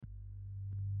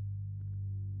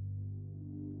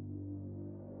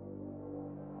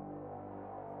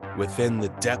Within the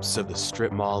depths of the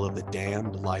strip mall of the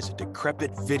damned lies a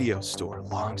decrepit video store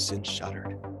long since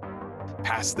shuttered.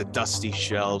 Past the dusty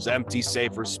shelves, empty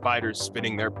save for spiders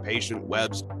spinning their patient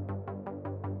webs.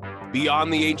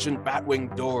 Beyond the ancient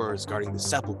batwing doors guarding the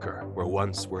sepulchre where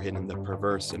once were hidden the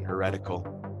perverse and heretical,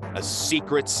 a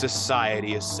secret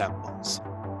society assembles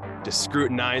to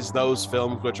scrutinize those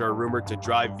films which are rumored to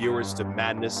drive viewers to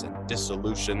madness and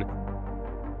dissolution.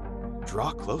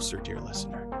 Draw closer, dear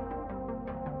listener.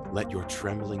 Let your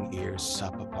trembling ears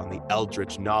sup upon the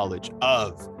eldritch knowledge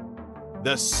of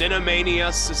the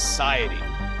Cinemania Society.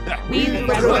 We, the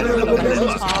brethren of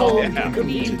the Hall,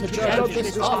 convene to judge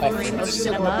this offering of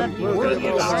cinema worthy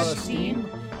of our esteem,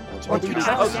 or to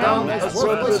cast down as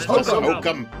worthless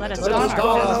hokum. Let us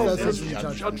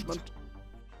not judgment.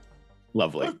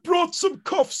 Lovely. I've brought some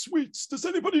cough sweets. Does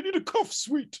anybody need a cough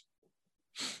sweet?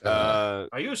 Are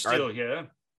you still here?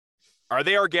 Are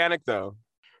they organic, though?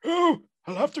 Oh,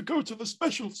 I'll have to go to the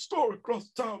special store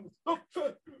across town. It's not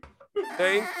fair.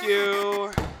 Thank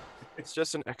you. It's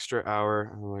just an extra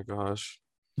hour. Oh my gosh.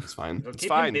 It's fine. It'll It's keep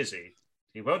fine. him busy.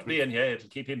 He won't be in here. It'll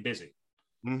keep him busy.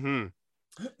 Mm-hmm.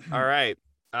 All right.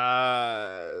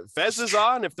 Fez is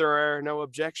on if there are no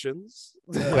objections.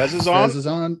 Fez is on. Fez is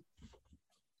on.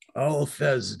 All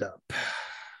fezzed up.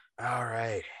 All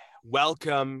right.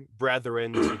 Welcome,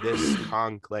 brethren, to this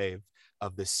conclave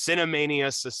of the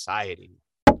Cinemania Society.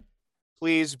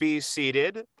 Please be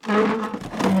seated.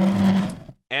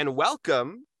 And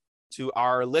welcome to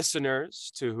our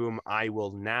listeners, to whom I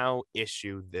will now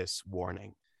issue this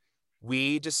warning.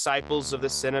 We, disciples of the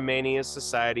Cinemania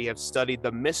Society, have studied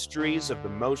the mysteries of the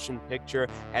motion picture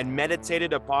and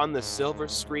meditated upon the silver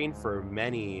screen for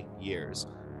many years.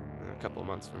 A couple of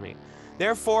months for me.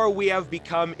 Therefore, we have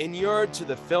become inured to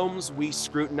the films we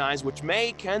scrutinize, which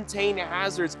may contain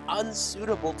hazards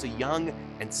unsuitable to young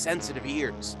and sensitive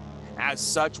ears. As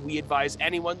such, we advise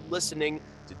anyone listening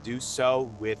to do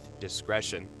so with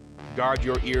discretion. Guard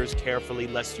your ears carefully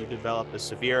lest you develop a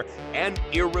severe and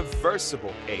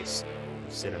irreversible case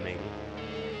of cinemania.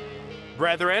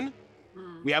 Brethren,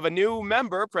 we have a new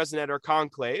member present at our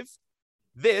conclave.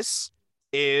 This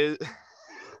is...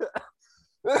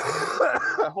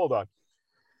 Hold on.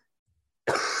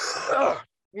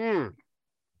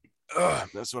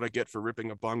 That's what I get for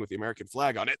ripping a bong with the American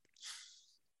flag on it.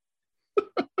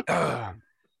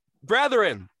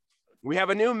 Brethren, we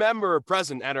have a new member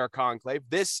present at our conclave.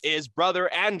 This is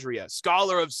Brother Andrea,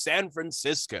 scholar of San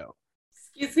Francisco.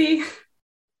 Excuse me?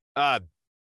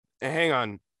 Hang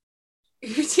on.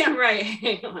 You're damn right.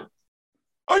 Hang on.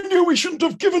 I knew we shouldn't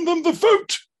have given them the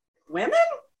vote. Women?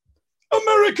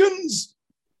 Americans!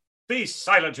 Be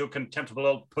silent, you contemptible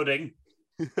old pudding.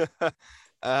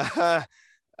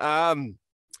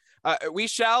 We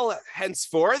shall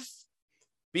henceforth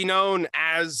be known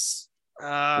as...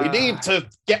 We need to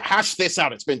hash this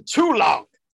out. It's been too long.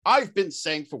 I've been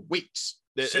saying for weeks.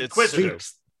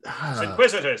 Inquisitors.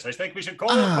 Inquisitors. I think we should call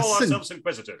ourselves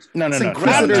Inquisitors. No.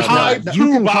 Syncquisitors.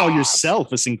 You can call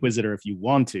yourself a Syncquisitor if you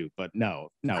want to, but no,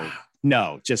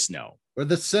 just no. Or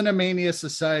the Cinemania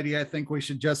Society, I think we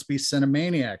should just be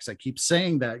Cinemaniacs. I keep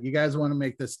saying that. You guys want to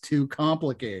make this too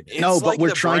complicated. But like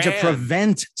we're trying to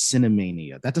prevent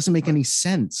Cinemania. That doesn't make any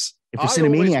sense. If we're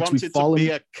Cinemaniacs, we fall in... be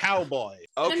a cowboy.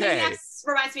 Okay. Animaniacs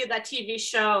reminds me of that TV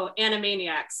show,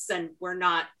 Animaniacs, and we're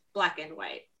not black and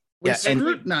white. We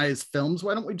scrutinize films.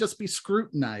 Why don't we just be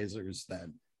scrutinizers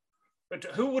then? But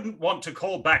who wouldn't want to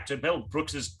call back to Mel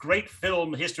Brooks's great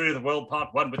film, History of the World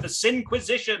Part 1, with the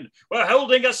Sinquisition? We're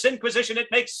holding a Sinquisition. It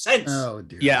makes sense. Oh,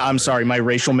 dear. Yeah, I'm sorry. My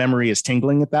racial memory is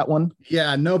tingling at that one.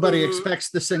 Yeah, nobody expects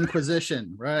the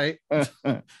Sinquisition, right?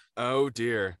 Oh,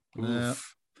 dear.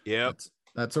 Yep.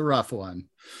 That's a rough one.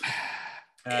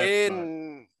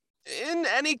 In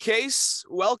any case,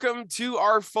 welcome to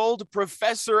our fold,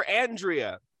 Professor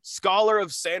Andrea, scholar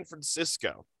of San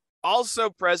Francisco. Also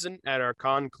present at our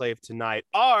conclave tonight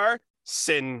are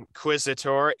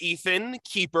Sinquisitor Ethan,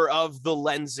 keeper of the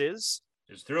lenses.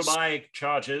 It's through my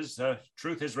charges,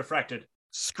 truth is refracted.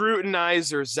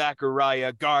 Scrutinizer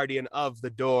Zacharia, guardian of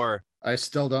the door. I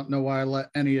still don't know why I let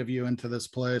any of you into this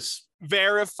place.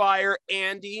 Verifier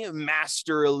Andy,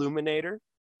 master illuminator.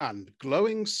 And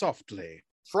glowing softly.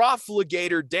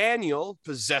 Profligator Daniel,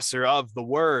 possessor of the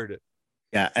word.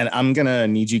 Yeah, and I'm going to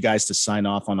need you guys to sign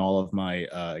off on all of my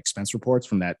expense reports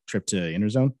from that trip to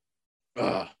Interzone.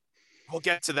 We'll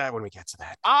get to that when we get to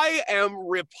that. I am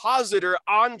Repositor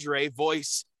Andre,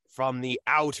 voice from the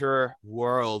outer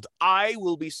world. I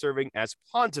will be serving as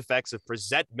Pontifex of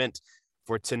Presentment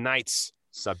for tonight's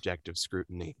subject of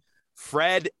scrutiny.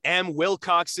 Fred M.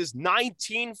 Wilcox's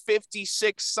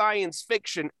 1956 science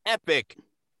fiction epic,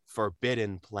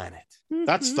 Forbidden Planet.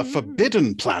 That's the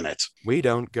Forbidden Planet. We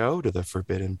don't go to the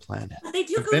Forbidden Planet. They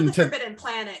do go to the Forbidden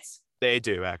Planet. They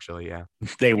do, actually, yeah.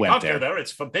 They You went can't go there. there.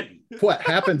 It's forbidden. What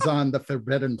happens on the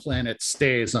Forbidden Planet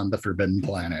stays on the Forbidden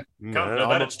Planet. Can't go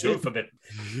there. It's too forbidden.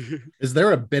 Is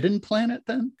there a Bidden Planet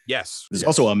then? Yes. There's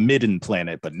also a midden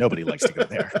planet, but nobody likes to go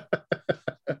there.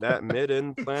 That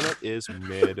Midden Planet is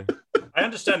mid. I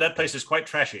understand that place is quite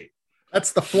trashy.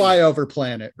 That's the flyover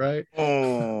planet, right?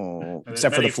 Oh, There's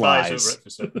except for many the flies. over it for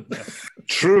certain, yeah.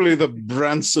 Truly the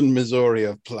Branson, Missouri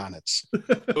of planets.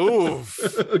 Oof.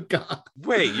 God.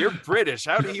 Wait, you're British.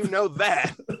 How do you know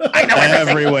that? I know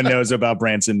everyone knows about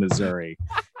Branson, Missouri.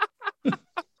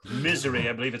 Misery,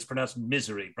 I believe it's pronounced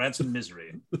misery. Branson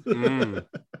Misery. Mm.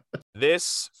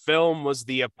 This film was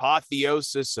the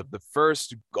apotheosis of the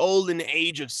first golden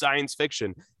age of science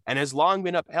fiction and has long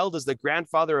been upheld as the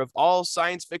grandfather of all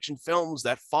science fiction films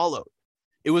that followed.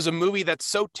 It was a movie that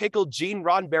so tickled Gene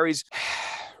Roddenberry's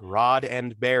Rod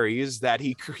and Berries that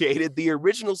he created the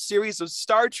original series of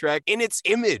Star Trek in its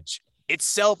image,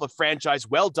 itself a franchise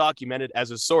well documented as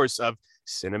a source of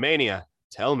Cinemania.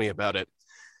 Tell me about it.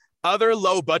 Other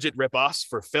low-budget ripoffs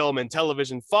for film and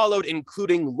television followed,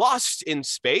 including Lost in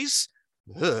Space.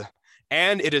 Ugh.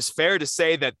 And it is fair to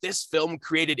say that this film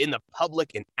created in the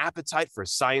public an appetite for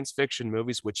science fiction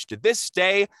movies, which to this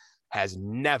day has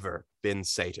never been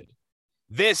sated.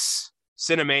 This,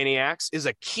 Cinemaniacs, is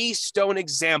a keystone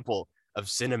example of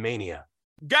Cinemania.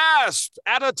 Gasp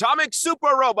at atomic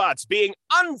super robots being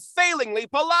unfailingly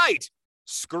polite.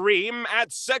 Scream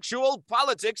at sexual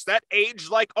politics that age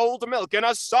like old milk in a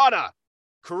sauna.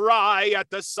 Cry at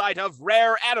the sight of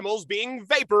rare animals being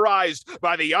vaporized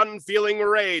by the unfeeling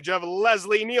rage of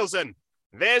Leslie Nielsen.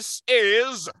 This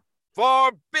is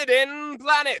Forbidden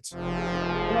Planet.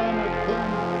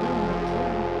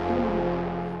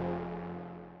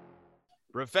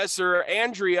 Professor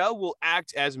Andrea will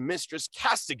act as Mistress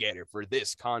Castigator for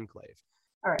this conclave.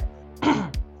 All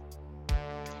right.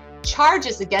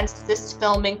 Charges against this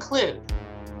film include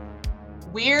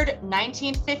weird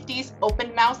 1950s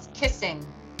open mouth kissing,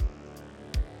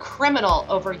 criminal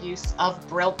overuse of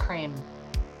Brill cream,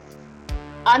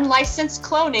 unlicensed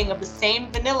cloning of the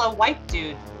same vanilla white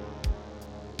dude,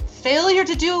 failure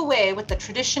to do away with the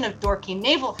tradition of dorky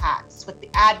naval hats with the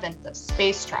advent of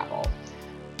space travel,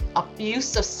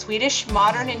 abuse of Swedish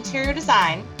modern interior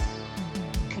design,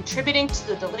 contributing to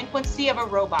the delinquency of a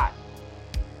robot,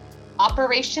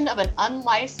 operation of an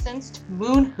unlicensed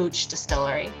moon hooch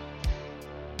distillery,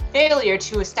 failure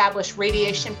to establish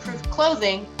radiation-proof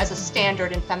clothing as a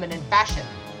standard in feminine fashion,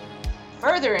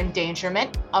 further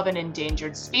endangerment of an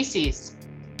endangered species,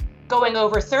 going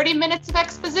over 30 minutes of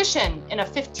exposition in a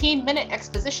 15-minute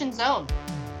exposition zone,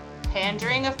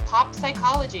 pandering of pop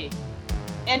psychology,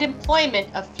 and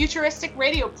employment of futuristic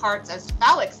radio parts as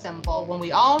phallic symbol when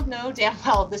we all know damn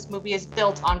well this movie is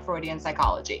built on Freudian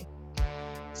psychology.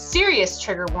 Serious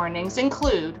trigger warnings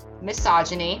include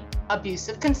misogyny,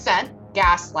 abusive consent,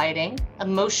 gaslighting,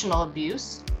 emotional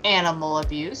abuse, animal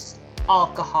abuse,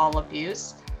 alcohol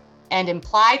abuse, and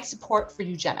implied support for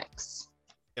eugenics.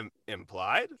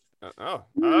 Implied? Oh,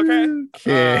 okay.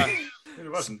 It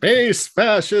wasn't. Space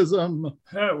fascism.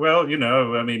 Well, you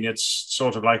know, I mean, it's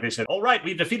sort of like they said, all right,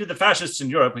 we've defeated the fascists in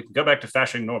Europe. We can go back to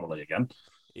fashing normally again.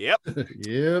 Yep.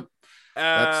 Yep.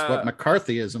 That's what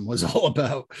McCarthyism was all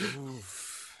about.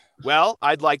 Well,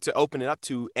 I'd like to open it up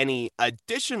to any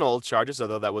additional charges,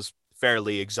 although that was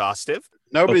fairly exhaustive.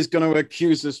 Nobody's going to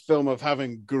accuse this film of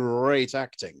having great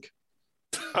acting.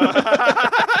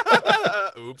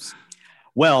 Oops.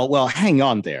 Well, hang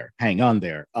on there.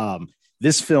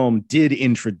 This film did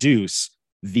introduce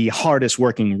the hardest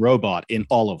working robot in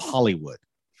all of Hollywood.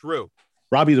 True.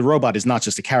 Robbie the Robot is not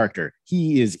just a character.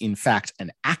 He is, in fact,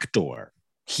 an actor.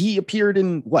 He appeared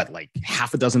in, like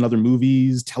half a dozen other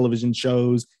movies, television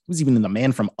shows. He was even in The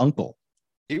Man from U.N.C.L.E.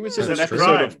 He was in an That's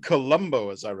episode right. of Columbo,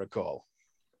 as I recall.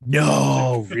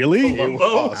 No, really?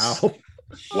 Wow.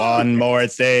 One more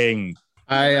thing.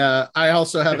 I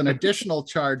also have an additional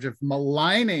charge of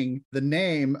maligning the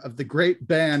name of the great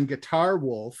band Guitar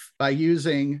Wolf by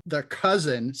using their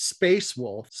cousin Space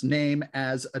Wolf's name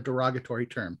as a derogatory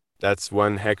term. That's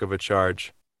one heck of a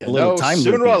charge. You A little know, time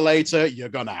sooner loopy. or later, you're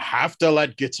going to have to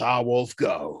let Guitar Wolf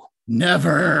go.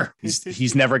 Never.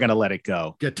 He's never going to let it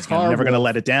go. Guitar Never going to Wolf.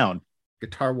 let it down.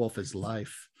 Guitar Wolf is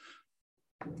life.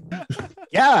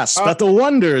 Yes, but the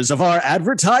wonders of our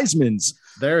advertisements.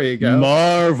 There you go.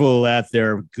 Marvel at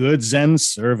their goods and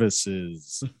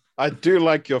services. I do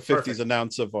like your 50s Perfect.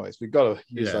 announcer voice. We've got to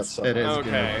use that Yes, somehow. it is.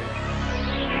 Okay.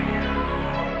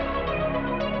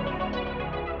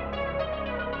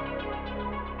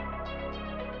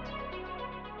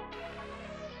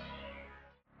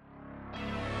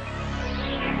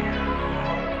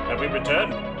 we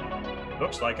returned?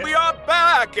 Looks like it. We are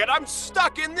back, and I'm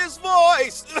stuck in this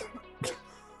voice.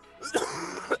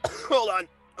 Hold on.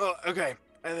 Oh, okay.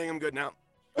 I think I'm good now.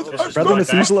 Brother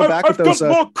Methuselah back I've with those. got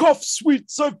more cough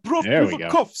sweets. I've brought There you we the go.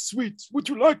 cough sweets. Would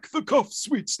you like the cough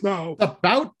sweets now?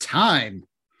 About time.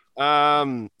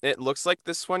 It looks like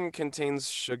this one contains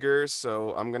sugar,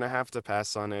 so I'm gonna have to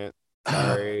pass on it.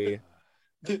 Sorry.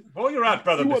 While you're out,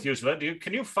 Brother You want- Methuselah,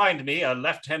 can you find me a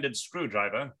left-handed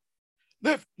screwdriver?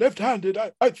 Left-handed.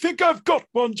 I think I've got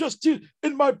one just in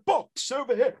my box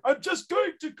over here. I'm just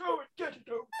going to go and get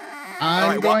it over.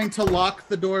 I'm going to lock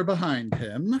the door behind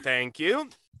him. Thank you.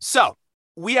 So,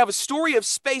 we have a story of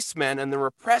spacemen and the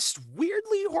repressed,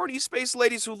 weirdly horny space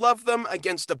ladies who love them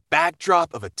against a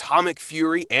backdrop of atomic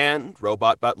fury and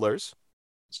robot butlers.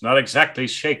 It's not exactly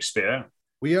Shakespeare.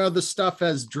 We are the stuff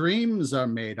as dreams are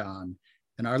made on,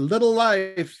 and our little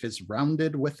life is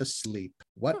rounded with a sleep.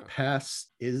 What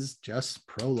past is just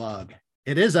prologue.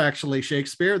 It is actually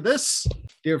Shakespeare. This,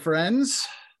 dear friends,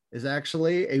 is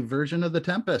actually a version of The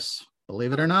Tempest.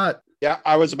 Believe it or not. Yeah,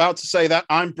 I was about to say that.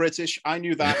 I'm British. I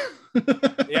knew that.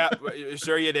 Yeah,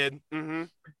 sure you did. Mm-hmm.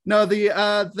 No,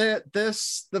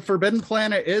 the Forbidden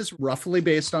Planet is roughly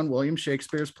based on William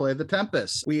Shakespeare's play The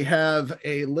Tempest. We have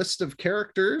a list of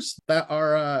characters that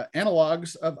are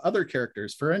analogs of other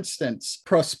characters. For instance,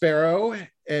 Prospero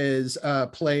is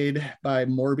played by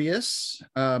Morbius.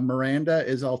 Miranda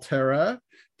is Altera.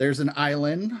 There's an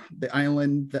island. The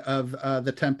island of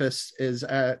The Tempest is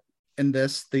in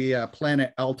the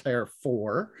planet Altair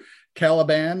 4.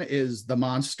 Caliban is the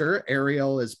monster.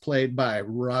 Ariel is played by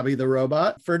Robbie the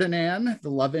Robot. Ferdinand, the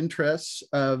love interest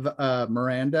of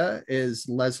Miranda, is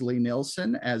Leslie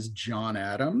Nielsen as John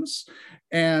Adams.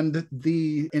 And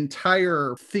the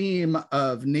entire theme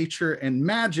of nature and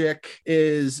magic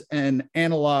is an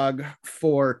analog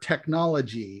for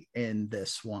technology in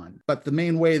this one. But the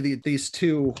main way these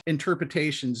two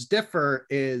interpretations differ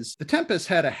is The Tempest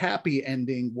had a happy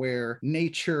ending where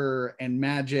nature and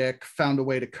magic found a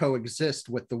way to coexist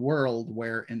with the world,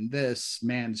 where in this,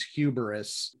 man's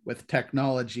hubris with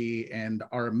technology and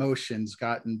our emotions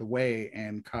got in the way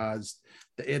and caused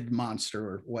the id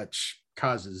monster, which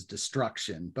causes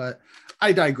destruction. But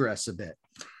I digress a bit.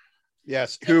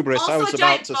 Yes, hubris. I was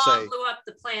about to say. Blew up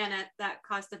the planet that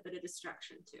caused a bit of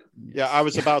destruction too. Yeah, I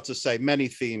was about to say many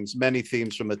themes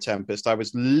from The Tempest. I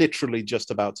was literally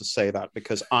just about to say that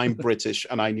because I'm British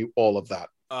and I knew all of that.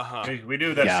 Uh-huh. We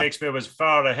knew that Shakespeare was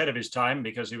far ahead of his time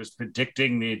because he was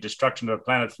predicting the destruction of the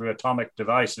planet through atomic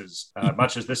devices,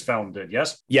 much as this film did,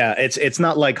 yes? Yeah, it's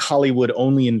not like Hollywood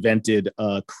only invented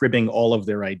cribbing all of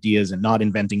their ideas and not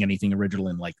inventing anything original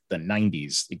in like the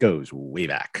 90s. It goes way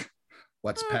back.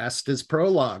 What's past is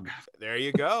prologue. There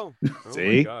you go. Oh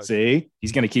See?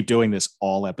 He's going to keep doing this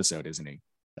all episode, isn't he?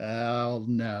 Oh,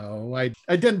 no.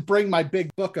 I didn't bring my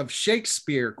big book of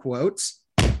Shakespeare quotes.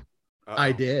 Uh-oh.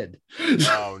 I did.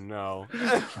 Oh, no.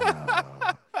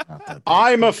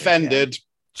 I'm offended.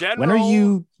 General, When are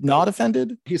you not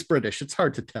offended? He's British. It's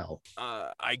hard to tell.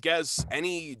 I guess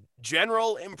any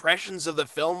general impressions of the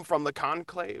film from the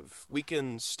Conclave? We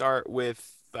can start with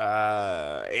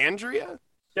Andrea.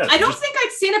 Yes, I don't think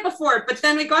I'd seen it before, but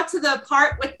then we got to the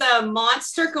part with the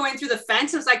monster going through the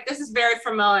fence. I was like, this is very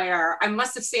familiar. I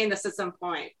must have seen this at some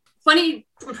point. Funny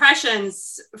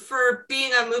impressions for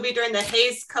being a movie during the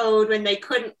Hays Code when they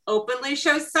couldn't openly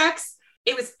show sex.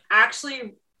 It was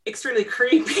actually extremely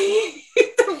creepy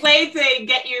the way they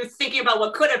get you thinking about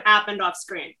what could have happened off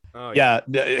screen. Oh, Yeah.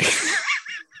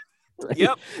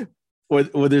 Yep.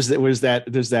 Or there's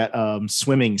that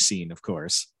swimming scene, of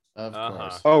course. Of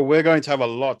course. Oh, we're going to have a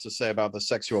lot to say about the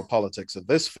sexual politics of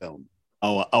this film.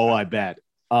 Oh, I bet.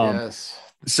 Yes.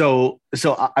 So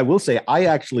I will say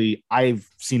I've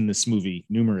seen this movie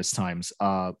numerous times.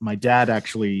 My dad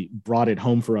actually brought it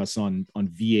home for us on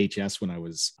VHS when I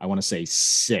was, I want to say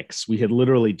 6. We had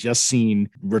literally just seen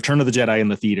Return of the Jedi in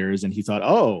the theaters, and he thought,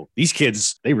 oh, these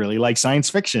kids, they really like science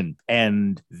fiction.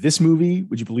 And this movie,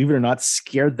 would you believe it or not,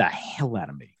 scared the hell out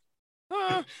of me.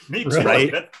 Me too.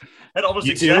 Right? That almost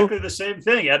You too? exactly the same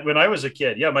thing when I was a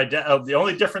kid. Yeah, my dad. The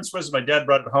only difference was my dad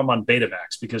brought it home on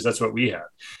Betamax because that's what we had.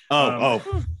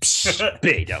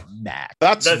 Betamax.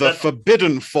 That's the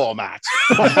forbidden format.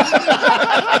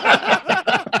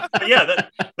 Yeah,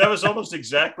 that was almost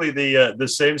exactly the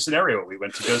same scenario. We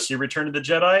went to go see Return of the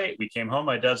Jedi. We came home.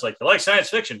 My dad's like, "You like science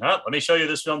fiction, huh? Let me show you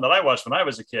this film that I watched when I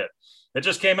was a kid. It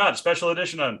just came out, special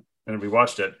edition on And we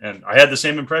watched it, and I had the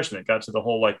same impression. It got to the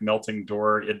whole like melting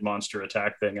door id monster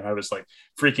attack thing, and I was like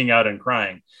freaking out and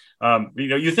crying.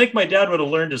 You think my dad would have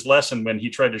learned his lesson when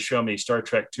he tried to show me Star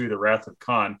Trek II, The Wrath of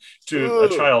Khan, to a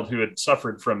child who had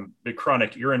suffered from the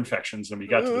chronic ear infections. And we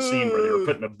got to the scene where they were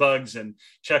putting the bugs in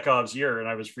Chekhov's ear, and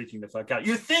I was freaking the fuck out.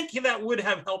 You think that would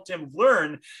have helped him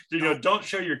learn, don't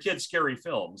show your kids scary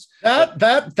films.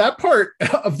 That part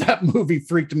of that movie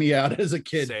freaked me out as a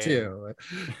kid. Same. Too.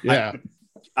 Yeah.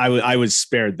 I was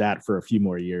spared that for a few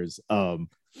more years.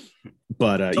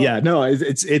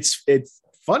 It's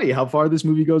funny how far this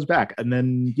movie goes back, and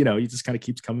then he just kind of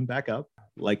keeps coming back up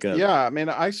I mean,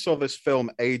 I saw this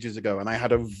film ages ago, and I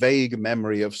had a vague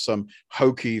memory of some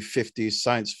hokey 50s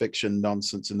science fiction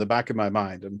nonsense in the back of my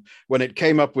mind, and when it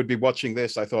came up, we'd be watching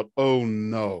this, I thought, oh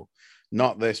no,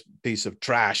 not this piece of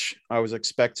trash. I was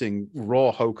expecting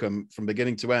raw hokum from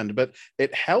beginning to end, but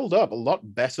it held up a lot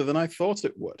better than I thought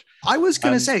it would. I was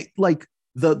gonna say, like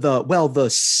the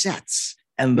sets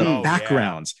and the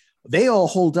backgrounds, they all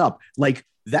hold up. Like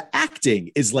the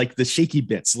acting is like the shaky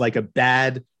bits, like a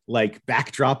bad like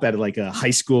backdrop at like a high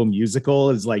school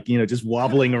musical is like, just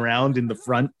wobbling around in the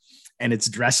front, and it's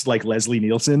dressed like Leslie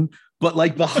Nielsen, but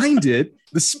like behind it,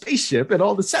 the spaceship and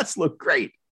all the sets look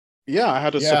great. Yeah, I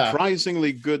had a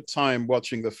surprisingly good time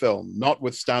watching the film,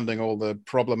 notwithstanding all the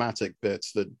problematic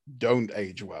bits that don't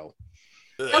age well.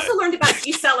 I also learned about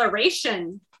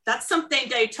deceleration. That's something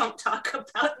they don't talk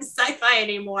about in sci-fi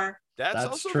anymore. That's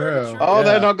also true. Oh,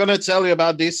 they're not going to tell you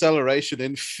about deceleration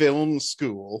in film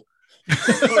school.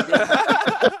 That's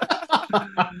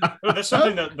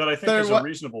something that I think is a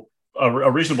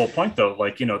reasonable point, though.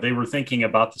 Like, they were thinking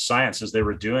about the science as they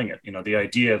were doing it. The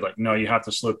idea like, no, you have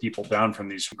to slow people down from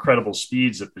these incredible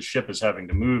speeds that the ship is having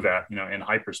to move at, in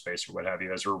hyperspace or what have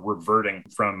you, as we're reverting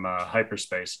from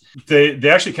hyperspace. They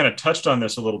actually kind of touched on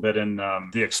this a little bit in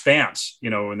The Expanse,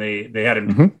 when they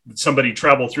had somebody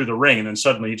travel through the ring, and then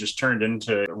suddenly he just turned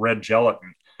into red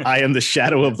gelatin. I am the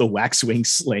shadow of the waxwing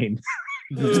slain.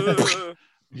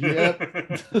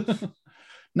 Yep.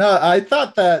 No, I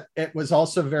thought that it was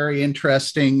also very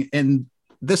interesting, and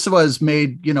this was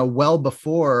made, well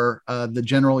before the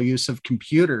general use of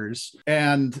computers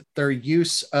and their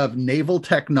use of naval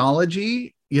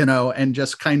technology, and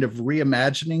just kind of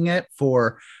reimagining it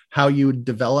for how you would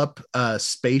develop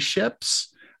spaceships.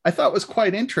 I thought was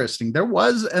quite interesting. There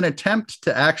was an attempt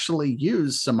to actually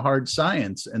use some hard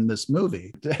science in this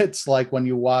movie. It's like when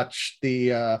you watch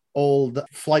the old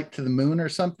Flight to the Moon or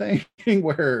something,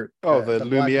 where the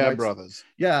Lumiere brothers.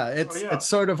 Yeah, it's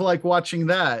sort of like watching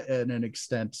that in an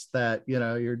extent that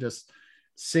you're just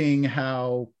seeing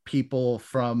how people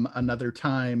from another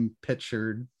time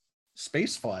pictured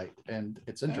space flight, and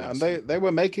it's interesting. And they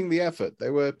were making the effort. They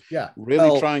were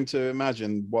really trying to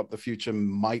imagine what the future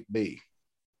might be.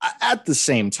 At the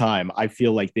same time, I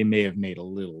feel like they may have made a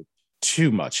little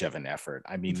too much of an effort.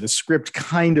 I mean, the script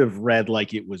kind of read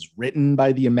like it was written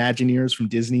by the Imagineers from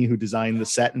Disney who designed the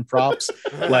set and props.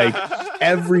 Like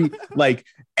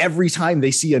every time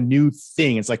they see a new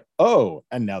thing, it's like, oh,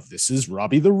 and now this is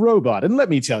Robbie the robot, and let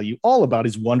me tell you all about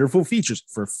his wonderful features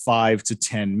for 5 to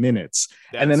 10 minutes.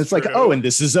 And then it's like, oh, and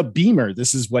this is a beamer.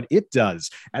 This is what it does.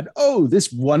 And oh,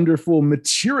 this wonderful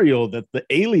material that the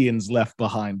aliens left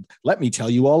behind. Let me tell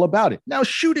you all about it. Now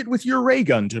shoot it with your ray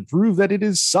gun to prove that it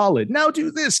is solid. Now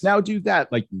do this. Now do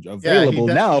that. Like available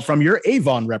now from your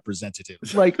Avon representative.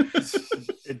 Like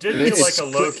it did feel like a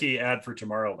low-key ad for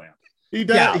Tomorrowland. He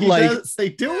does. Yeah, does. They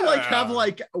do have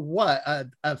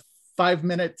a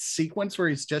 5-minute sequence where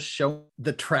he's just showing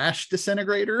the trash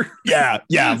disintegrator. Yeah,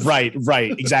 right,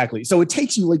 exactly. So it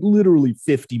takes you like literally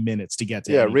 50 minutes to get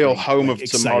to real home of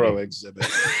tomorrow exhibit.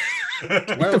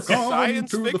 Welcome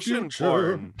science to fiction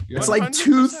porn. It's like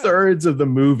 2/3 of the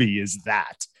movie is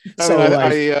that.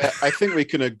 I think we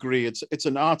can agree it's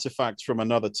an artifact from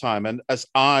another time, and as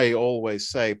I always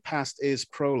say, past is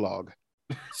prologue.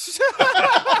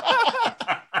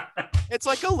 It's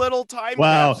like a little time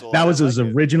capsule. That was as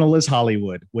original as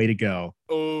Hollywood. Way to go.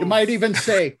 You might even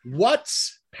say,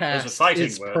 what's past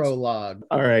is prologue.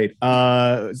 All right.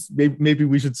 Maybe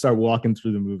we should start walking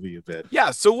through the movie a bit.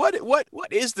 Yeah. So what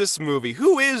is this movie?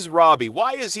 Who is Robbie?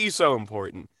 Why is he so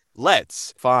important?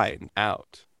 Let's find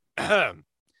out.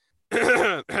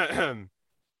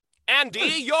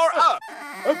 Andy, you're up.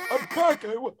 I'm back.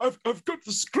 I've got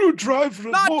the screwdriver.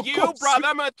 And Not you, cups.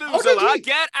 Brother Methuselah.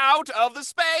 Get out of the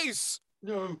space.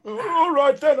 No. All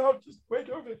right, then. I'll just wait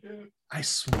over here. I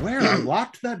swear I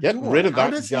locked that door. Get rid of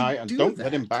that guy and don't that?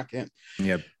 let him back in.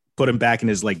 Yeah, put him back in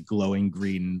his like glowing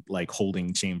green like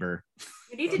holding chamber.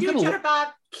 You need to do a better job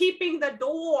keeping the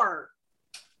door.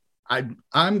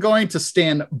 I'm going to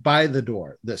stand by the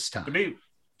door this time.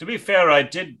 To be fair, I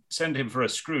did send him for a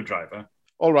screwdriver.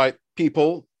 All right,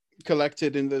 people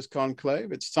collected in this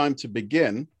conclave, it's time to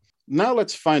begin. Now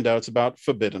let's find out about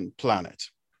Forbidden Planet.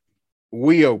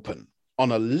 We open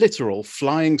on a literal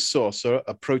flying saucer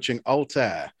approaching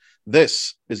Altair.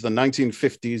 This is the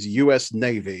 1950s US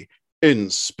Navy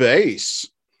in space.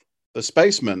 The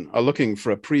spacemen are looking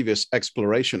for a previous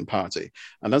exploration party,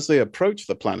 and as they approach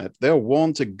the planet, they're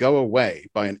warned to go away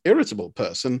by an irritable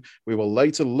person we will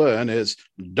later learn is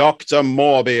Dr.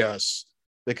 Morbius.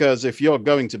 Because if you're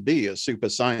going to be a super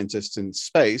scientist in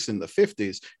space in the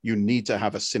 50s, you need to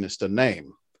have a sinister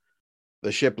name.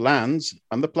 The ship lands,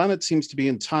 and the planet seems to be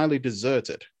entirely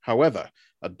deserted. However,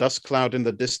 a dust cloud in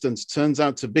the distance turns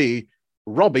out to be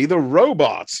Robbie the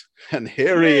robot. And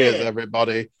here he is,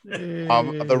 everybody.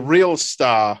 The real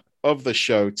star of the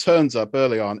show turns up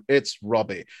early on. It's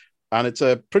Robbie. And it's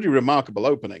a pretty remarkable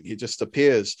opening. He just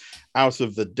appears out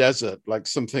of the desert like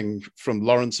something from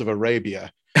Lawrence of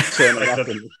Arabia.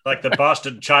 Like the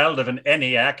bastard child of an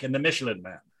ENIAC in the Michelin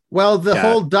Man. Well,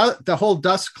 the whole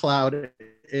dust cloud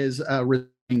is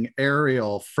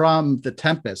Ariel from the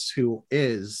Tempest, who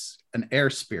is an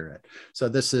air spirit. So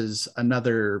this is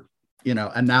another,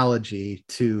 analogy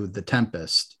to the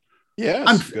Tempest.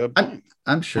 Yes,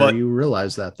 I'm sure you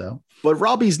realize that, though. But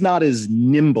Robbie's not as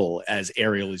nimble as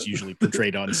Ariel is usually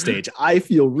portrayed on stage. I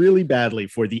feel really badly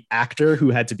for the actor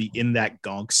who had to be in that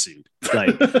gonk suit.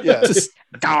 Like, just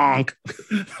gonk.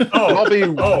 Robbie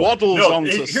waddles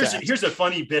onto set. Here's a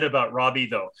funny bit about Robbie,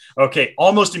 though. Okay,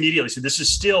 almost immediately. So this is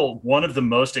still one of the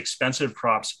most expensive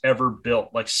props ever built,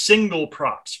 like single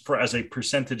props as a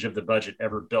percentage of the budget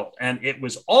ever built. And it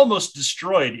was almost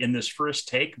destroyed in this first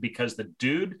take because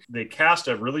they cast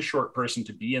a really short person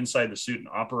to be inside the suit and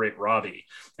operate Robbie.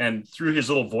 And through his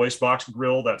little voice box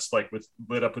grill that's like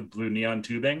lit up with blue neon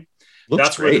tubing,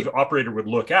 that's where the operator would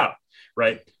look out.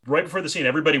 Right before the scene,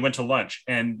 everybody went to lunch,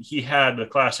 and he had the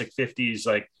classic 50s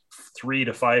like 3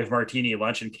 to 5 martini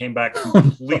lunch and came back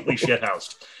completely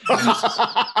shithoused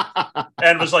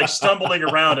and was like stumbling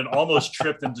around and almost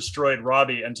tripped and destroyed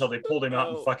Robbie until they pulled him out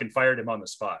and fucking fired him on the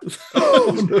spot.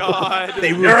 Oh God!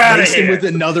 They replaced him with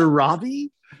another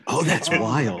Robbie. Oh, that's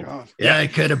wild. Yeah,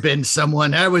 it could have been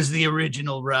someone. I was the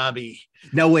original Robbie.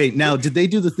 Now, wait. Now, did they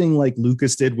do the thing like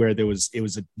Lucas did where it was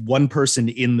one person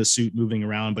in the suit moving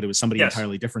around, but it was somebody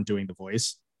entirely different doing the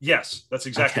voice? Yes, that's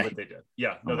exactly what they did.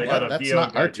 Yeah. No, they had a That's VO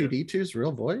not R2-D2's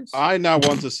real voice? I now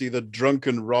want to see the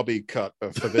drunken Robbie cut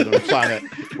of Forbidden Planet,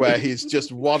 where he's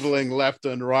just waddling left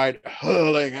and right,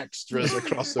 hurling extras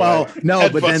across the way. No,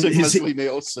 but then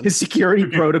his security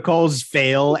protocols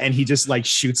fail, and he just like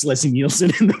shoots Leslie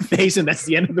Nielsen in the face, and that's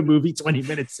the end of the movie 20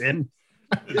 minutes in.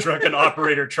 The drunken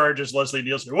operator charges Leslie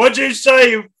Nielsen. What'd you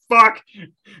say, you fuck?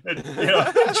 And,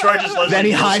 charges Leslie Then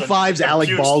he Nielsen. high-fives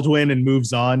Alec Baldwin and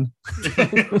moves on.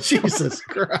 Jesus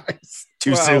Christ.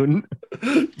 Too soon.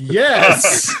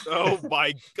 Yes. Oh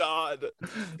my God.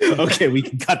 Okay, we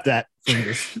can cut that.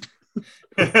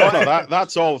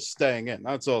 That's all staying in.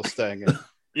 That's all staying in.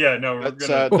 Yeah, no,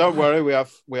 don't worry.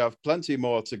 We have plenty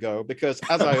more to go because,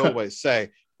 as I always say,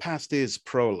 past is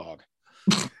prologue.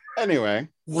 Anyway,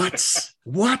 what's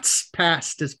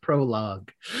past is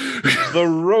prologue? The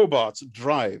robot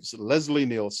drives Leslie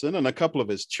Nielsen and a couple of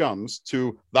his chums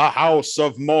to the House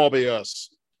of Morbius,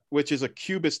 which is a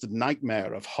cubist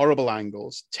nightmare of horrible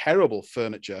angles, terrible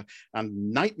furniture,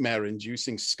 and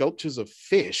nightmare-inducing sculptures of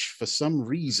fish for some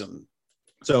reason.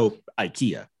 So,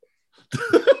 IKEA.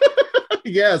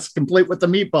 Yes, complete with the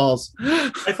meatballs.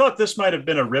 I thought this might have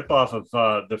been a ripoff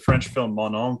of the French film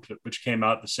Mon Oncle, which came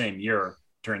out the same year.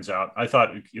 Turns out, I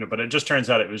thought, but it just turns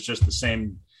out it was just the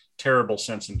same terrible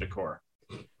sense and decor.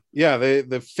 Yeah,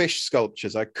 the fish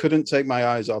sculptures, I couldn't take my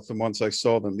eyes off them once I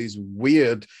saw them. These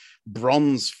weird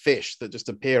bronze fish that just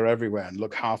appear everywhere and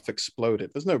look half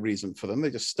exploded. There's no reason for them. They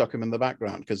just stuck them in the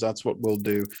background because that's what we'll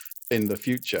do in the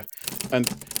future. And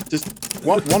just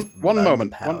one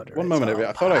moment.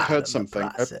 I thought I heard something.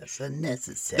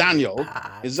 Daniel,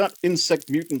 is that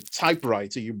insect mutant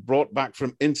typewriter you brought back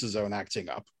from Interzone acting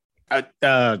up?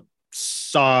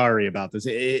 Sorry about this.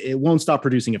 It won't stop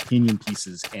producing opinion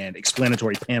pieces and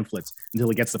explanatory pamphlets until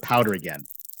it gets the powder again.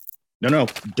 No,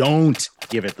 don't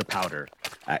give it the powder.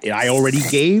 I already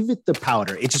gave it the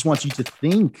powder. It just wants you to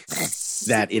think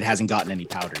that it hasn't gotten any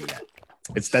powder yet.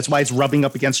 That's why it's rubbing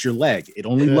up against your leg. It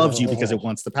only loves you because it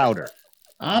wants the powder.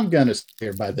 I'm gonna stay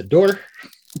here by the door.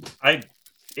 It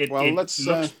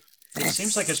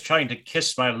seems like it's trying to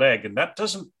kiss my leg, and that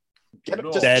doesn't.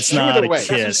 That's not a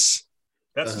kiss.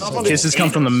 That's not kisses come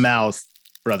from the mouth,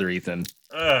 Brother Ethan.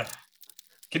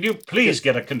 Can you please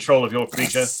get a control of your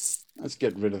creature? Let's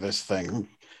get rid of this thing.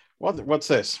 What's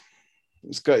this?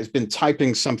 He's been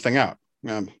typing something out.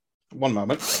 One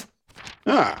moment.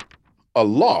 A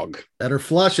log. Better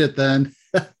flush it then.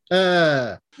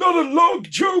 Not a log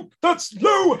joke. That's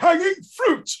low-hanging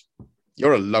fruit.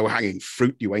 You're a low-hanging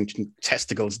fruit, you ancient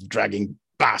testicles-dragging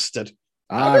bastard.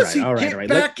 All right.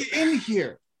 Back in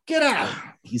here. Get out.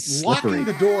 He's slippery. Locking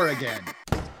the door again.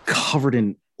 Covered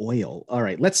in oil. All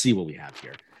right, let's see what we have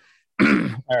here.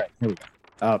 All right, here we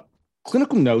go.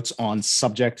 Clinical notes on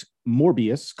subject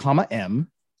Morbius, M,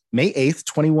 May 8th,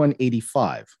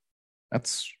 2185.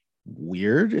 That's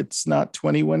weird. It's not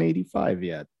 2185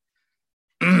 yet.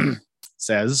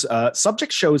 Says,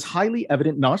 subject shows highly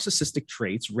evident narcissistic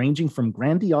traits ranging from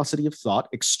grandiosity of thought,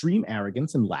 extreme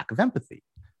arrogance, and lack of empathy.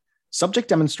 Subject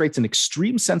demonstrates an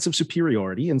extreme sense of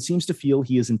superiority and seems to feel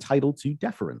he is entitled to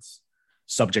deference.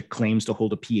 Subject claims to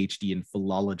hold a PhD in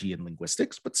philology and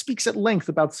linguistics, but speaks at length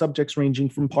about subjects ranging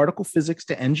from particle physics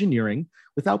to engineering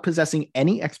without possessing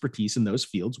any expertise in those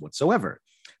fields whatsoever.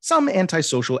 Some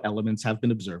antisocial elements have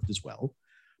been observed as well,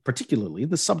 particularly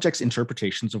the subject's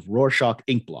interpretations of Rorschach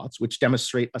inkblots, which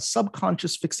demonstrate a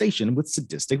subconscious fixation with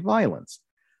sadistic violence.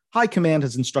 High Command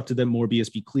has instructed that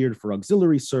Morbius be cleared for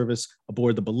auxiliary service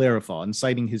aboard the Bellerophon,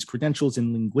 citing his credentials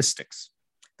in linguistics.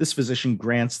 This physician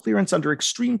grants clearance under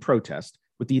extreme protest,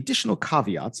 with the additional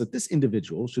caveats that this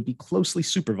individual should be closely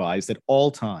supervised at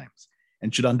all times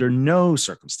and should under no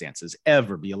circumstances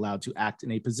ever be allowed to act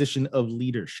in a position of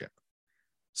leadership.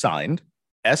 Signed,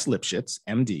 S. Lipschitz,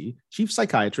 MD, Chief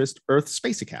Psychiatrist, Earth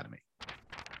Space Academy.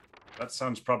 That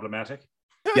sounds problematic.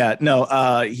 Yeah, no,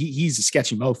 he's a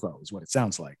sketchy mofo is what it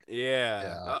sounds like.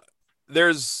 Yeah.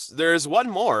 There's one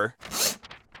more.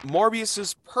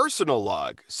 Morbius's personal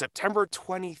log, September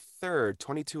 23rd,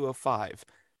 2205.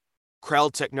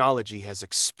 Krell technology has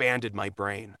expanded my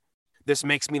brain. This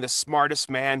makes me the smartest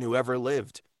man who ever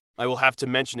lived. I will have to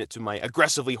mention it to my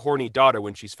aggressively horny daughter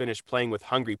when she's finished playing with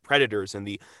hungry predators and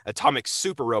the atomic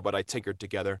super robot I tinkered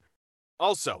together.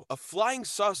 Also, a flying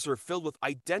saucer filled with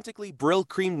identically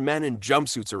Brill-creamed men in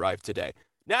jumpsuits arrived today.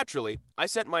 Naturally, I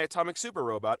sent my atomic super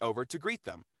robot over to greet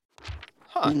them.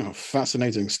 Huh.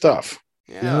 Fascinating stuff.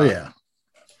 Yeah. Oh, yeah.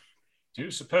 Do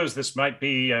you suppose this might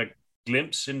be a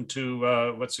glimpse into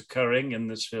what's occurring in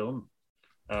this film?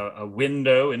 A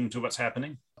window into what's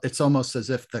happening? It's almost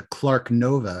as if the Clark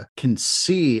Nova can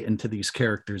see into these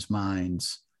characters'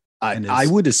 minds. I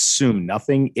would assume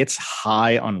nothing. It's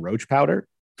high on roach powder.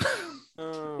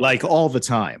 Like all the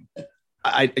time.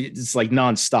 It's like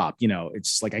nonstop,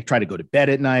 it's like I try to go to bed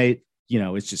at night,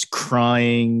 it's just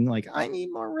crying like I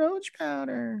need more roach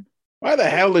powder. Why the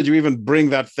hell did you even bring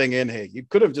that thing in here? You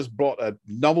could have just brought a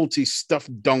novelty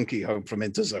stuffed donkey home from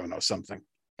Interzone or something.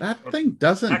 That thing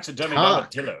doesn't accidentally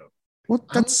talk. Well,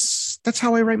 that's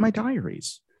how I write my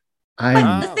diaries.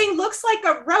 The thing looks like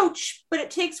a roach, but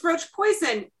it takes roach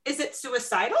poison. Is it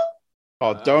suicidal?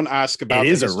 Oh, don't ask about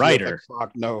it. Is a writer.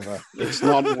 Clark Nova. It's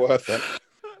not worth it.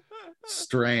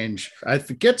 Strange. If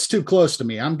it gets too close to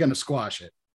me, I'm going to squash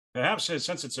it. Perhaps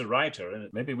since it's a writer,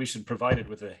 maybe we should provide it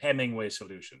with a Hemingway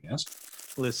solution. Yes.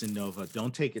 Listen, Nova,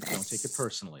 don't take it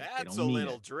personally. That's they don't a mean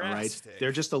little it, drastic. all right?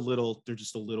 They're just a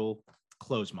little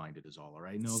close-minded is all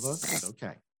right, Nova? That's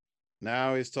okay.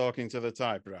 Now he's talking to the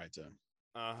typewriter.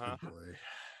 Uh-huh.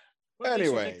 What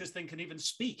Anyway. makes you think this thing can even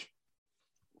speak?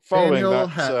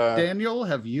 Daniel,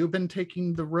 have you been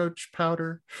taking the roach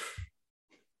powder?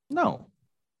 No.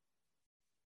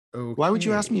 Okay. Why would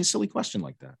you ask me a silly question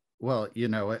like that? Well, you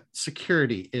know what?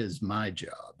 Security is my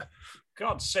job.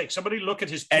 God's sake, somebody look at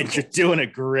his And pupils. you're doing a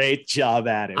great job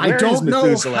at it. I Where don't is know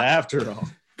Methuselah how- after all?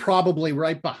 Probably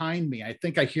right behind me. I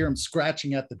think I hear him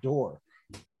scratching at the door.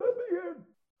 Let me in. I'm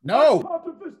No, part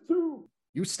of this too.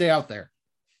 you stay out there.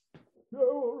 No,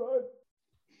 all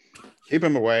right. Keep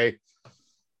him away.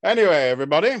 Anyway,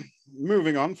 everybody,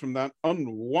 moving on from that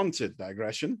unwanted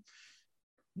digression,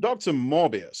 Dr.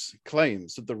 Morbius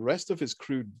claims that the rest of his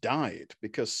crew died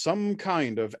because some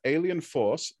kind of alien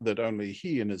force that only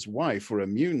he and his wife were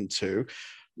immune to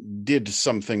did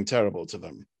something terrible to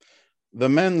them. The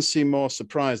men seem more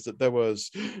surprised that there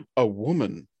was a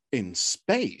woman in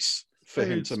space for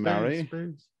him to marry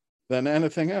than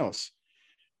anything else.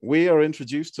 We are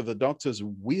introduced to the Doctor's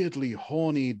weirdly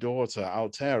horny daughter,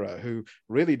 Altera, who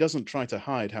really doesn't try to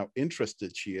hide how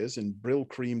interested she is in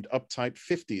brill-creamed, uptight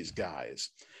 50s guys.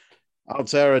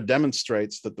 Altera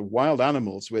demonstrates that the wild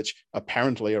animals, which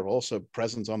apparently are also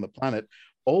present on the planet,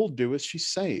 all do as she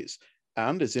says,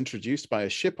 and is introduced by a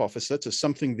ship officer to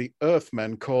something the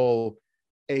Earthmen call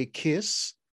a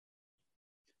kiss.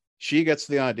 She gets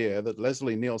the idea that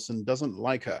Leslie Nielsen doesn't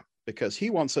like her because he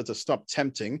wants her to stop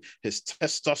tempting his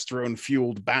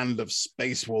testosterone-fueled band of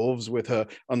space wolves with her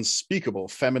unspeakable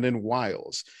feminine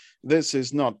wiles. This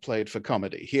is not played for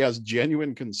comedy. He has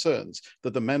genuine concerns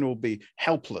that the men will be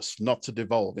helpless not to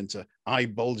devolve into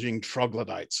eye-bulging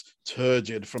troglodytes,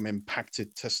 turgid from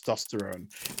impacted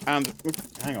testosterone. And,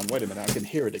 hang on, wait a minute, I can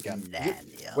hear it again.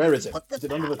 Where is it? Is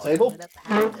it under the table?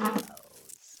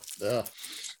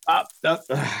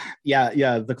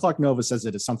 Yeah, the Clark Nova says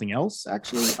it is something else,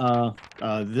 actually.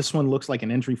 This one looks like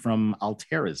an entry from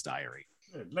Altera's diary.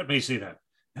 Let me see that.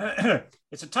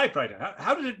 It's a typewriter.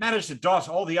 How did it manage to dot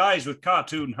all the I's with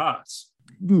cartoon hearts?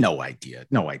 No idea.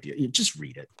 You just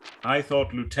read it. I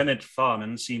thought Lieutenant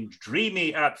Farman seemed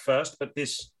dreamy at first, but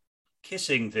this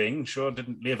kissing thing sure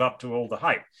didn't live up to all the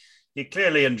hype. He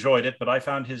clearly enjoyed it, but I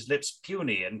found his lips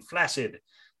puny and flaccid.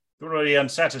 Thoroughly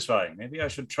unsatisfying. Maybe I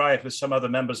should try it with some other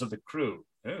members of the crew.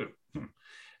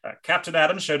 Captain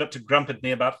Adams showed up to grump at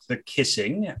me about the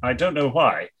kissing. I don't know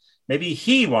why. Maybe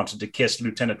he wanted to kiss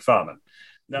Lieutenant Farman.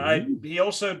 Now, he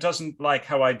also doesn't like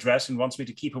how I dress and wants me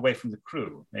to keep away from the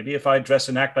crew. Maybe if I dress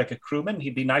and act like a crewman,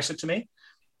 he'd be nicer to me.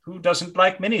 Who doesn't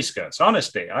like miniskirts?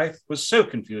 Honestly, I was so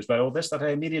confused by all this that I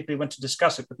immediately went to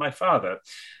discuss it with my father.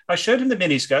 I showed him the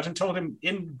miniskirt and told him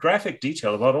in graphic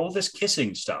detail about all this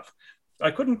kissing stuff.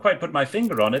 I couldn't quite put my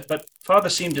finger on it, but father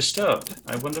seemed disturbed.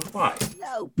 I wonder why.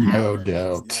 No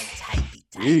doubt.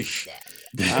 Yeesh.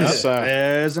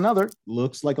 There's another.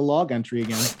 Looks like a log entry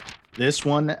again. This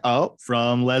one,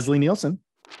 from Leslie Nielsen.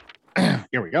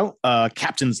 Here we go.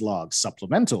 Captain's log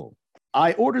supplemental.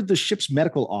 I ordered the ship's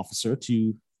medical officer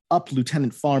to up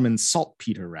Lieutenant Farman's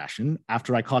saltpeter ration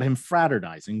after I caught him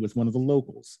fraternizing with one of the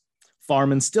locals.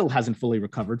 Farman still hasn't fully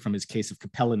recovered from his case of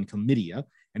Capellan chlamydia,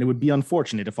 and it would be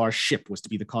unfortunate if our ship was to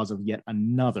be the cause of yet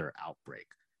another outbreak.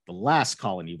 The last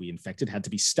colony we infected had to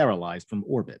be sterilized from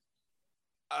orbit.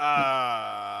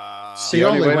 The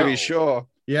only way to be sure.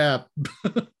 Yeah.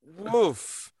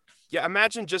 Woof. Yeah,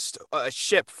 imagine just a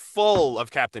ship full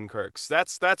of Captain Kirks.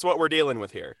 That's what we're dealing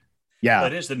with here. Yeah.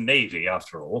 That is the Navy,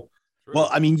 after all. Well,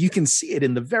 I mean, you can see it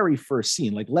in the very first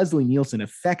scene. Like, Leslie Nielsen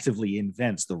effectively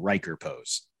invents the Riker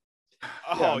pose.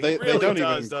 Oh, they don't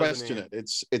even question it.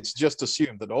 It's just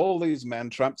assumed that all these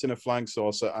men trapped in a flying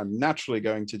saucer are naturally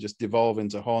going to just devolve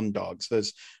into horn dogs.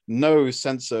 There's no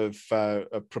sense of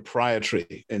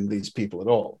propriety in these people at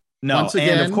all. No, once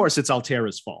again, and of course, it's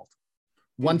Altera's fault.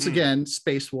 Once again,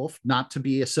 Space Wolf, not to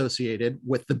be associated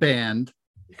with the band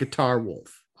Guitar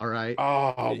Wolf. All right.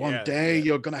 Oh, one day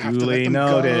you're going to have to let them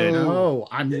go. No,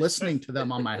 I'm listening to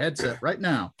them on my headset right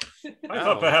now. I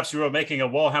thought perhaps you were making a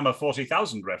Warhammer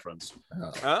 40,000 reference.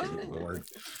 Lord.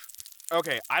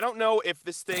 Okay, I don't know if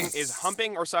this thing is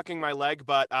humping or sucking my leg,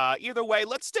 but either way,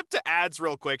 let's skip to ads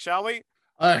real quick, shall we?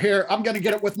 Here, I'm going to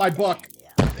get it with my book.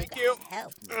 Thank you.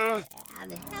 Help me, help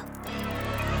me.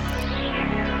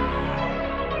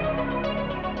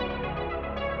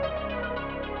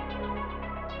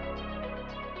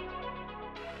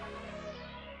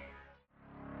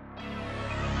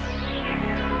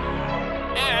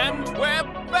 And we're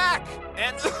back!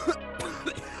 And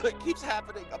it keeps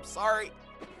happening. I'm sorry.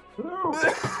 Hello.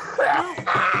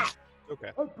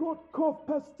 Okay. I've got cough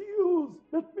pastilles.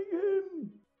 Let me in.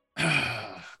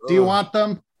 Do you want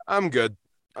them? I'm good.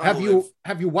 Have you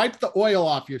wiped the oil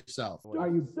off yourself? Are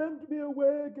you send me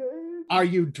away again? Are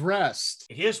you dressed?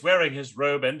 He is wearing his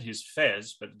robe and his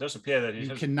fez, but it does appear that he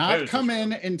You cannot come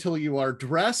in until you are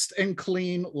dressed and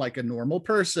clean like a normal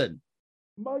person.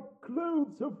 My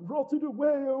clothes have rotted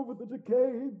away over the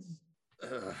decades.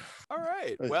 All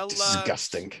right. Well,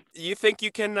 disgusting. You think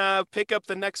you can pick up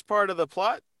the next part of the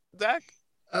plot, Zach?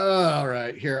 All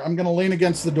right. Here, I'm going to lean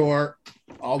against the door.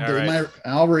 I'll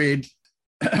read.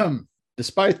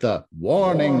 Despite the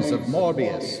warnings of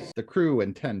Morbius, the crew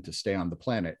intend to stay on the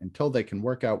planet until they can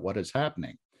work out what is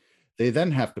happening. They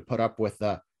then have to put up with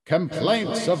the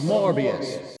complaints of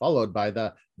Morbius, followed by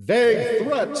the vague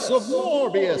threats of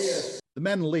Morbius. The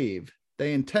men leave.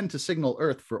 They intend to signal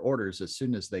Earth for orders as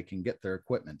soon as they can get their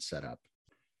equipment set up.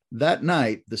 That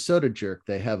night, the soda jerk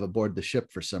they have aboard the ship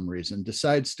for some reason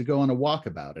decides to go on a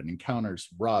walkabout and encounters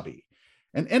Robbie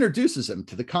and introduces him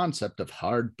to the concept of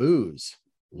hard booze.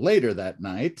 Later that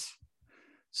night,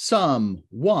 something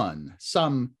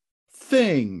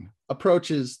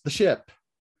approaches the ship.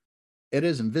 It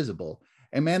is invisible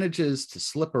and manages to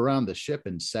slip around the ship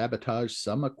and sabotage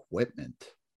some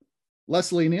equipment.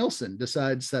 Leslie Nielsen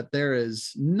decides that there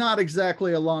is not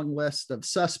exactly a long list of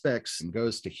suspects and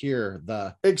goes to hear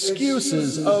the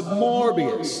excuses of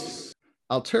Morbius.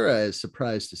 Altera is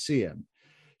surprised to see him.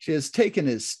 She has taken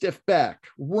his stiff back,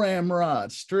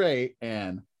 ramrod straight,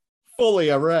 and fully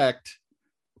erect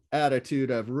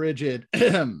attitude of rigid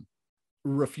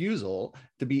refusal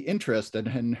to be interested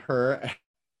in her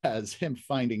as him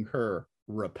finding her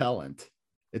repellent.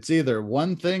 It's either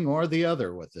one thing or the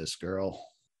other with this girl.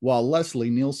 While Leslie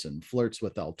Nielsen flirts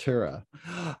with Altera,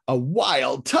 a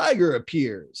wild tiger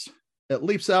appears. It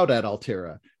leaps out at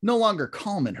Altera, no longer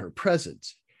calm in her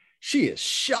presence. She is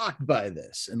shocked by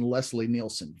this, and Leslie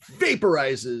Nielsen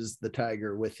vaporizes the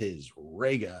tiger with his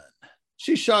ray gun.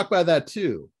 She's shocked by that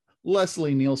too.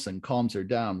 Leslie Nielsen calms her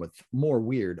down with more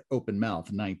weird open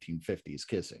mouth 1950s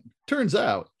kissing. Turns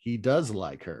out he does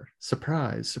like her.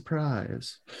 Surprise,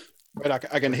 surprise. Wait,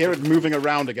 I can hear it moving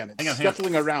around again. It's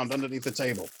scuttling around underneath the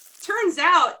table. Turns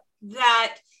out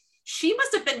that she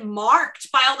must have been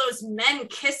marked by all those men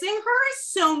kissing her.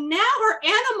 So now her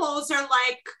animals are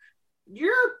like,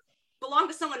 you belong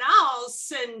to someone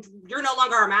else and you're no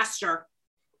longer our master.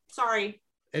 Sorry.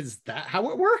 Is that how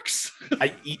it works?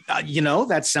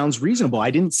 That sounds reasonable.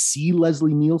 I didn't see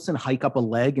Leslie Nielsen hike up a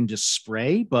leg and just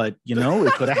spray, but,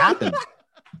 it could have happened.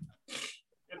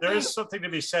 There is something to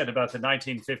be said about the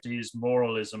 1950s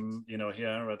moralism,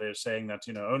 here, where they're saying that,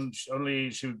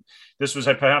 this was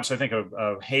perhaps, I think,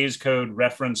 a Hays Code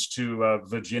reference to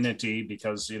virginity,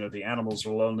 because, the animals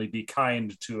will only be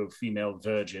kind to a female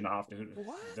virgin after,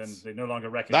 then they no longer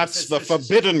recognize. That's the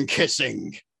forbidden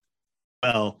kissing.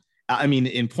 Well, I mean,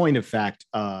 in point of fact,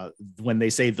 when they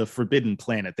say the forbidden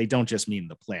planet, they don't just mean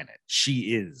the planet.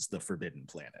 She is the forbidden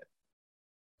planet.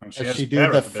 And she has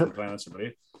forbidden planets, I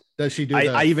believe. Does she do?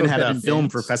 I even had a film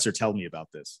professor tell me about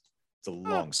this. It's a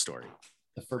long story.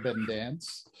 The forbidden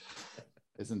dance.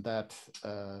 Isn't that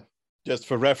just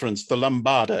for reference? The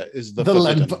lambada is the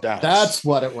forbidden dance. That's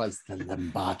what it was. The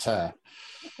lambada.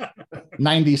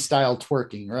 90s style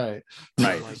twerking, right?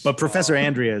 Right. But Professor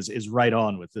Andrea is right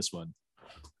on with this one.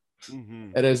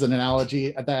 Mm-hmm. It is an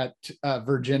analogy that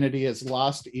virginity is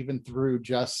lost even through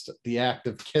just the act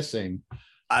of kissing.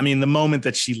 I mean, the moment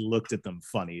that she looked at them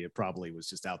funny, it probably was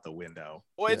just out the window.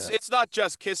 Well, it's not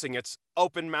just kissing. It's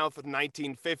open mouth with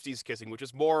 1950s kissing, which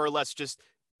is more or less just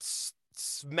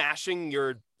smashing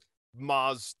your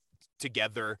maws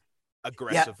together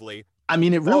aggressively. Yeah. I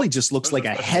mean, it really just looks like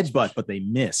a headbutt, but they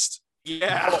missed.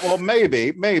 Yeah. Or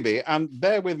maybe, and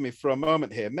bear with me for a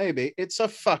moment here, maybe it's a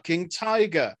fucking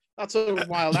tiger. That's a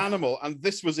wild animal, and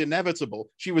this was inevitable.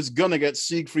 She was gonna get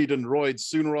Siegfried and Roy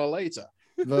sooner or later.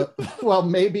 Well,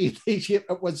 maybe she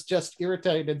was just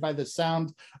irritated by the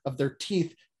sound of their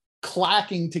teeth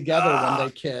clacking together when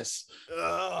they kiss.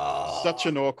 Such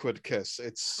an awkward kiss.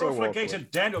 It's so Profligated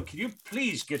awkward. Daniel, can you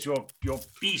please get your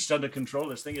beast under control?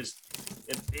 This thing is,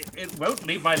 it won't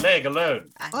leave my leg alone.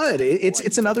 But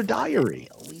it's another diary.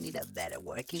 We need a better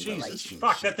working Jesus, relationship.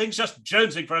 fuck, that thing's just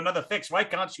jonesing for another fix. Why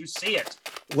can't you see it?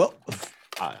 Well,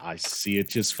 I see it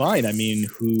just fine. I mean,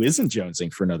 who isn't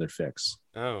jonesing for another fix?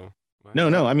 Oh. Wow.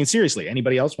 No. I mean, seriously,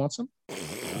 anybody else want some?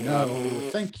 No,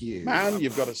 thank you. Man,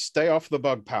 you've got to stay off the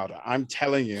bug powder. I'm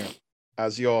telling you,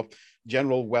 as your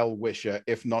general well-wisher,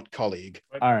 if not colleague.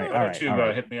 All right.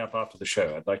 Hit me up after the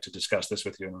show. I'd like to discuss this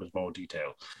with you in a little more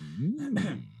detail.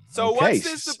 So Okay. what's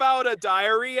this about, a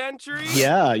diary entry?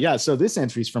 Yeah. So this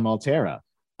entry's from Altera.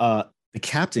 The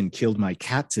captain killed my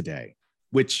cat today,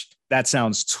 which that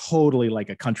sounds totally like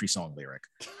a country song lyric.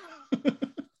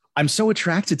 I'm so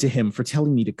attracted to him for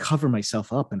telling me to cover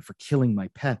myself up and for killing my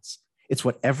pets. It's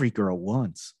what every girl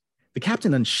wants. The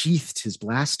captain unsheathed his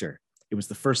blaster. It was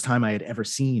the first time I had ever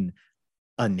seen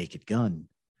a naked gun.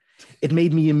 It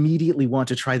made me immediately want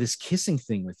to try this kissing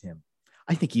thing with him.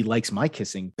 I think he likes my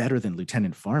kissing better than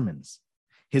Lieutenant Farman's.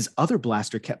 His other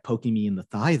blaster kept poking me in the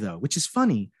thigh, though, which is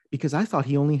funny because I thought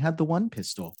he only had the one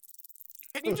pistol.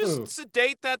 Can you just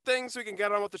sedate that thing so we can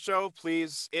get on with the show,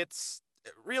 please? It's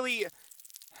really...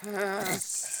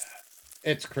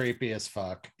 It's creepy as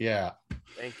fuck. Yeah.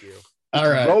 Thank you. All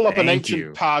right. Roll up an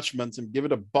ancient parchment and give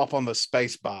it a bop on the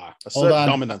space bar. Assert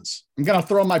dominance. I'm going to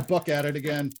throw my book at it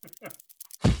again.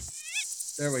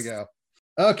 There we go.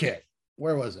 Okay.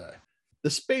 Where was I? The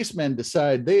spacemen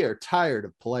decide they are tired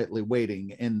of politely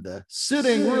waiting in the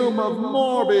sitting room of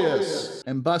Morbius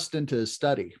and bust into his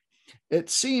study. It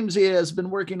seems he has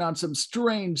been working on some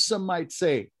strange, some might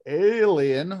say,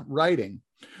 alien writing.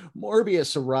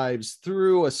 Morbius arrives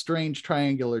through a strange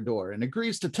triangular door and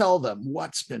agrees to tell them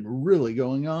what's been really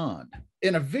going on.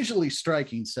 In a visually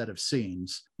striking set of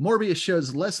scenes, Morbius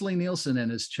shows Leslie Nielsen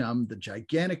and his chum the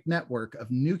gigantic network of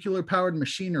nuclear-powered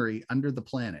machinery under the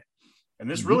planet. And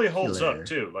this really holds up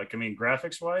too. Like, I mean,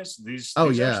 graphics-wise, these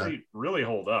actually really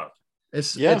hold up.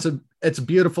 It's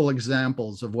beautiful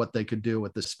examples of what they could do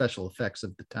with the special effects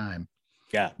of the time.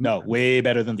 Yeah, no, way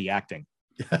better than the acting.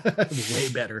 Way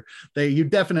better. You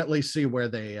definitely see where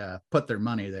they put their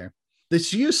money there.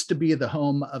 This used to be the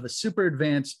home of a super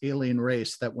advanced alien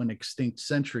race that went extinct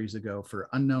centuries ago for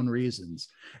unknown reasons,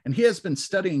 and he has been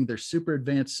studying their super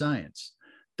advanced science.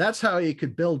 That's how he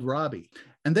could build Robbie.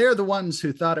 And they're the ones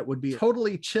who thought it would be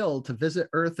totally chill to visit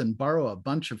Earth and borrow a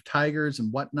bunch of tigers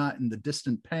and whatnot in the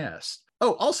distant past.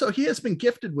 Oh, also, he has been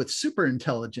gifted with super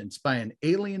intelligence by an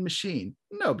alien machine.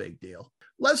 No big deal.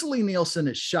 Leslie Nielsen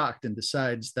is shocked and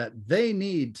decides that they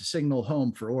need to signal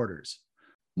home for orders.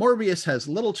 Morbius has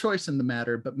little choice in the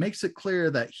matter, but makes it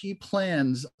clear that he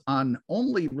plans on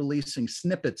only releasing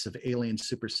snippets of alien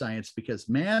super science because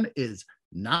man is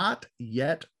not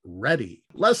yet ready.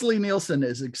 Leslie Nielsen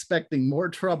is expecting more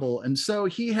trouble, and so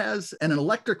he has an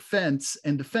electric fence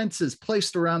and defenses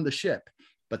placed around the ship.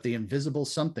 But the invisible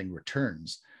something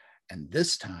returns, and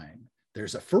this time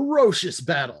there's a ferocious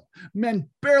battle. Men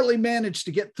barely manage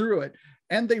to get through it,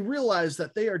 and they realize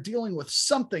that they are dealing with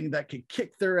something that could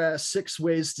kick their ass 6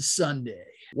 ways to Sunday.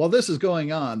 While this is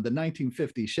going on, the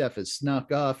 1950 chef has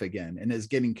snuck off again and is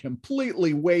getting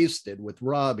completely wasted with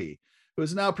Robbie, who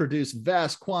has now produced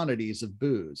vast quantities of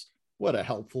booze. What a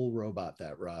helpful robot,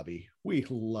 that Robbie. We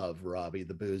love Robbie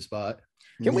the Booze-Bot.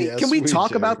 Can we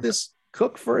talk about this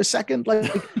cook for a second?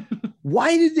 Like,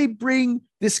 why did they bring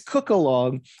this cook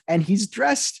along and he's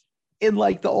dressed in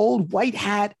like the old white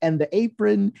hat and the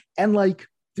apron and like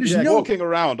there's no walking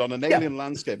around on an alien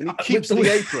landscape and he keeps the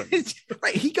apron.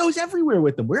 Right, he goes everywhere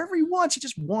with them. Wherever he wants, he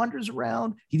just wanders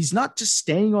around. He's not just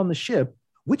staying on the ship,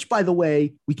 which, by the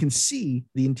way, we can see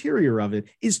the interior of it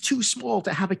is too small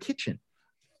to have a kitchen.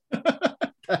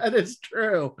 That is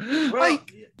true. Well,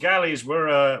 galleys were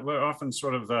often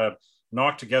sort of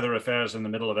knock together affairs in the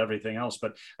middle of everything else.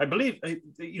 But I believe,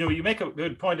 you make a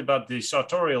good point about the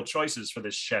sartorial choices for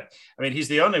this chef. I mean, he's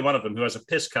the only one of them who has a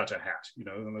piss cutter hat,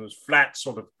 and those flat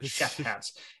sort of chef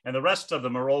hats. And the rest of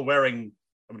them are all wearing,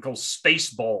 I would call,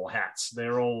 space-ball hats.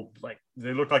 They're all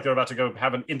they look like they're about to go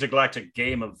have an intergalactic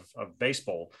game of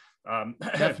baseball.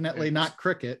 Definitely not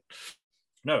cricket.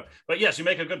 No, but yes, you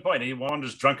make a good point. He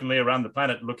wanders drunkenly around the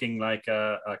planet looking like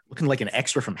an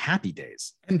extra from Happy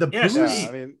Days. And the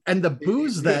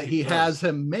booze, that he has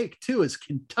him make too is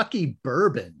Kentucky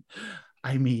bourbon.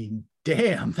 I mean,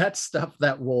 damn, that's stuff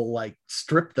that will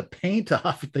strip the paint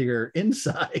off your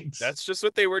insides. That's just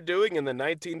what they were doing in the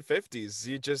 1950s.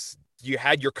 You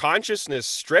had your consciousness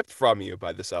stripped from you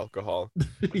by this alcohol.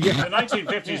 Yeah. The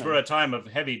 1950s were a time of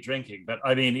heavy drinking, but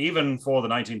I mean, even for the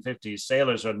 1950s,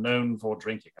 sailors are known for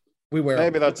drinking.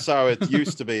 Maybe that's how it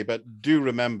used to be, but do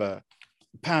remember,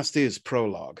 past is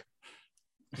prologue.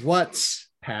 What's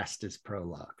past is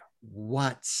prologue?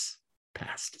 What's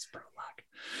past is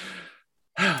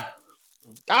prologue?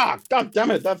 God damn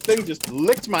it, that thing just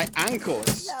licked my ankle.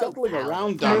 It's scuttling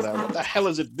around down there. What the hell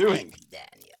is it doing?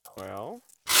 Well,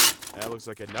 that looks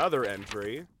like another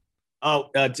entry. Oh,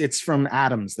 it's from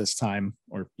Adams this time,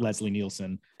 or Leslie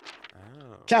Nielsen.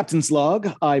 Oh. Captain's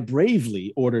log, I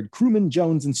bravely ordered crewmen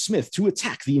Jones and Smith to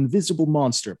attack the invisible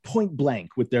monster point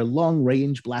blank with their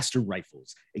long-range blaster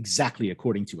rifles, exactly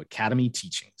according to Academy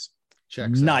teachings.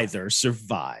 Neither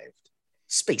survived.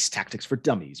 Space tactics for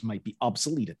dummies might be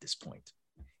obsolete at this point.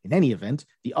 In any event,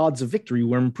 the odds of victory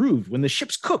were improved when the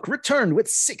ship's cook returned with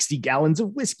 60 gallons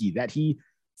of whiskey that he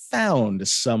found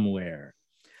somewhere.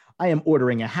 I am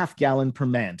ordering a half-gallon per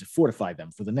man to fortify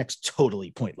them for the next totally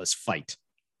pointless fight.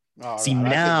 See,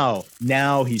 now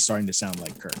he's starting to sound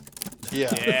like Kirk.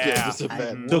 Yeah.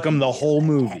 Took him the whole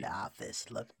movie. Head office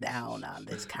look down on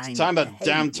this kind it's time that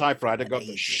damn typewriter got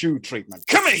the shoe treatment.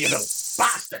 Come here, you little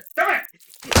bastard! Come here!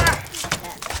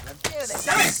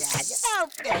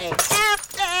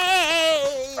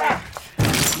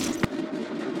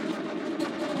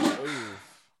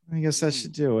 I guess that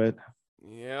should do it.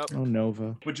 Yep. Oh,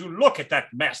 Nova. Would you look at that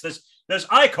mess? There's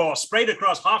ichor sprayed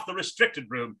across half the restricted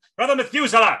room. Brother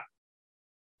Methuselah!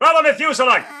 Brother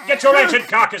Methuselah! Get your ancient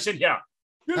carcass in here!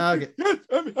 Yes,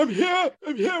 I'm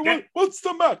here. What's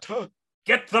the matter?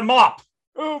 Get the mop!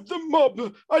 Oh, the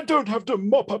mop. I don't have to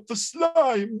mop up the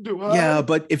slime, do I? Yeah,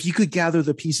 but if you could gather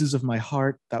the pieces of my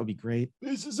heart, that would be great.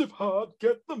 Pieces of heart,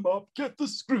 get the mop, get the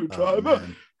screwdriver.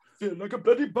 Feel like a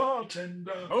bloody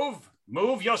bartender.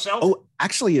 Move yourself. Oh,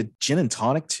 actually, a gin and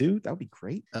tonic too. That would be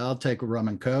great. I'll take a rum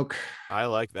and coke. I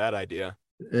like that idea.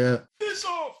 Yeah. This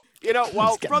off.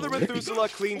 While Brother Methuselah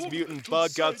cleans mutant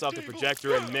bug guts off the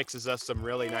projector and mixes us some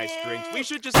really nice drinks, we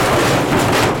should just...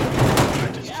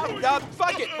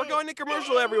 fuck it. We're going to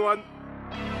commercial, everyone.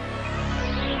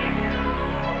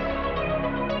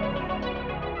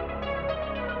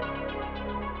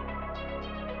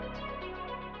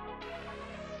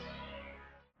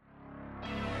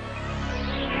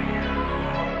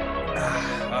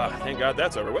 Thank God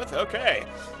that's over with. Okay.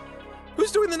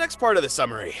 Who's doing the next part of the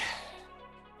summary?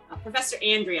 Professor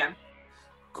Andrea.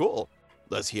 Cool.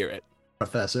 Let's hear it.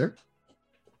 Professor.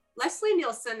 Let's Leslie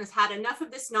Nielsen has had enough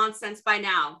of this nonsense by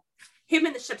now. Him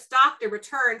and the ship's doctor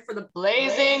return for the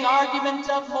blazing argument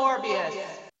of Morbius.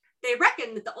 They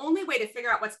reckon that the only way to figure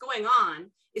out what's going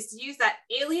on is to use that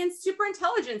alien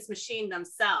superintelligence machine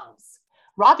themselves.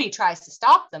 Robbie tries to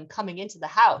stop them coming into the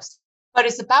house, but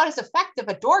is about as effective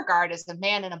a door guard as a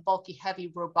man in a bulky,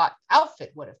 heavy robot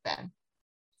outfit would have been.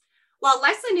 While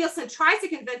Leslie Nielsen tries to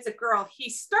convince a girl he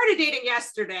started dating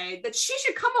yesterday that she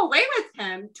should come away with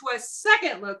him to a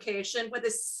second location with a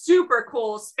super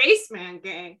cool spaceman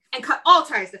gang and cut all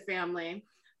ties to family,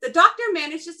 the doctor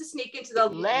manages to sneak into the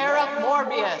lair of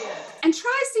Morbius and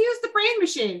tries to use the brain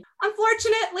machine.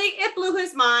 Unfortunately, it blew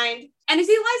his mind, and as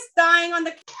he lies dying on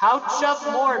the couch of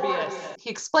Morbius,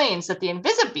 he explains that the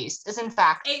Invisibeast is in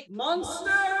fact a monster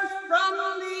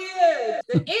from the id.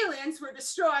 The aliens were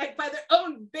destroyed by their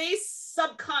own base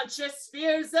subconscious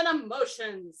spheres and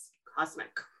emotions.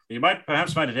 Cosmic. You might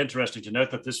perhaps find it interesting to note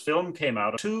that this film came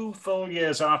out 2 full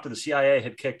years after the CIA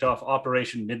had kicked off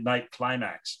Operation Midnight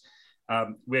Climax.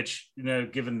 Which,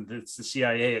 given that it's the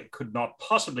CIA, it could not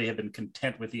possibly have been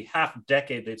content with the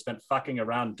half-decade they'd spent fucking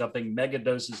around dumping mega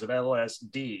doses of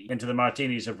LSD into the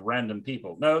martinis of random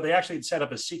people. No, they actually had set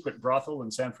up a secret brothel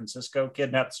in San Francisco,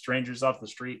 kidnapped strangers off the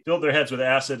street, filled their heads with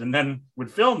acid, and then would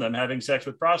film them having sex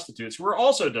with prostitutes who were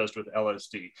also dosed with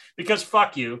LSD. Because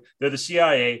fuck you, they're the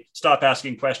CIA, stop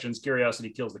asking questions, curiosity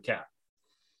kills the cat.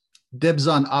 Dibs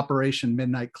on Operation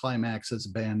Midnight Climax as a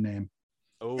band name.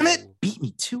 Oh. Damn it, beat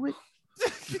me to it.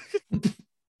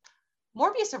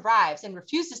 Morbius arrives and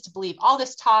refuses to believe all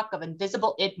this talk of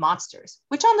invisible id monsters,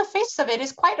 which on the face of it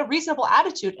is quite a reasonable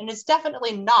attitude and is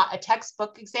definitely not a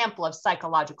textbook example of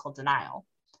psychological denial.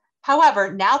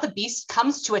 However, now the beast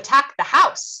comes to attack the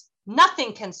house.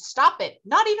 Nothing can stop it,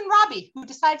 not even Robbie, who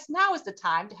decides now is the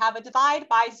time to have a divide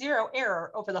by zero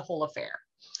error over the whole affair.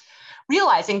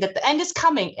 Realizing that the end is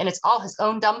coming and it's all his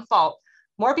own dumb fault,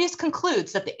 Morbius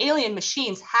concludes that the alien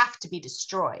machines have to be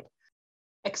destroyed,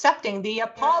 accepting the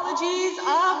apologies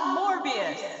of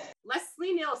Morbius.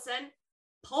 Leslie Nielsen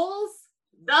pulls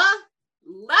the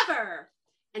lever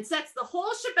and sets the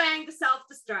whole shebang to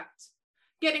self-destruct.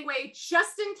 Getting away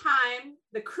just in time,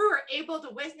 the crew are able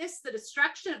to witness the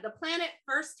destruction of the planet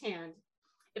firsthand.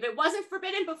 If it wasn't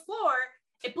forbidden before,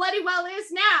 it bloody well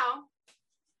is now.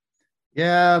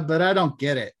 Yeah, but I don't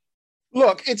get it.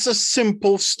 Look, it's a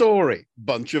simple story.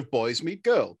 Bunch of boys meet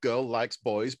girl. Girl likes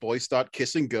boys. Boys start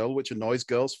kissing girl, which annoys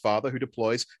girl's father, who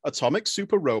deploys atomic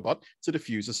super robot to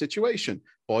defuse a situation.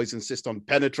 Boys insist on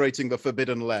penetrating the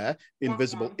forbidden lair.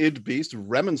 Invisible id beast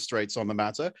remonstrates on the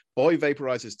matter. Boy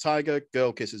vaporizes tiger.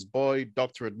 Girl kisses boy.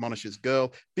 Doctor admonishes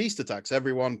girl. Beast attacks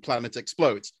everyone. Planet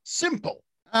explodes. Simple.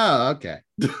 Oh, okay.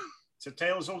 It's a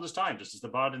tale as old as time, just as the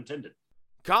bard intended.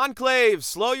 Conclave,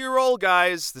 slow your roll,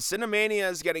 guys. The Cinemania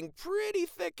is getting pretty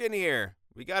thick in here.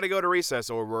 We gotta go to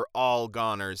recess or we're all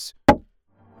goners.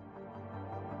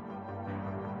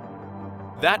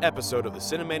 That episode of the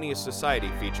Cinemania Society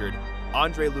featured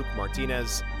Andre Luc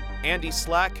Martinez, Andy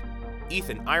Slack,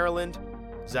 Ethan Ireland,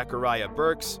 Zacharia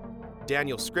Berks,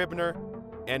 Daniel Scribner,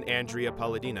 and Andrea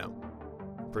Palladino.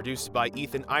 Produced by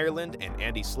Ethan Ireland and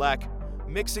Andy Slack,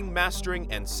 mixing,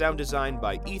 mastering, and sound design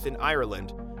by Ethan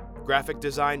Ireland, graphic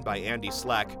design by Andy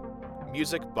Slack,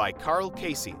 music by Carl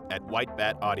Casey at White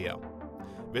Bat Audio.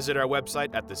 Visit our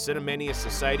website at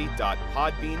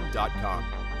thecinemaniasociety.podbean.com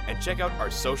and check out our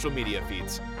social media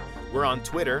feeds. We're on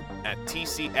Twitter at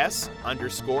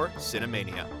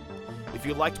TCS_Cinemania. If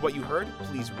you liked what you heard,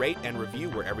 please rate and review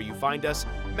wherever you find us,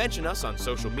 mention us on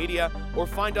social media, or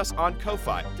find us on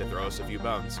Ko-Fi to throw us a few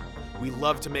bones. We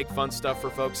love to make fun stuff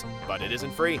for folks, but it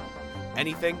isn't free.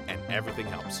 Anything and everything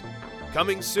helps.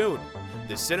 Coming soon,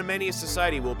 the Cinemania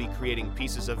Society will be creating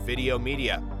pieces of video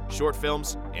media, short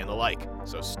films, and the like,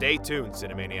 so stay tuned,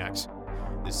 Cinemaniacs.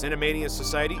 The Cinemania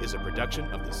Society is a production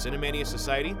of the Cinemania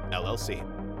Society, LLC.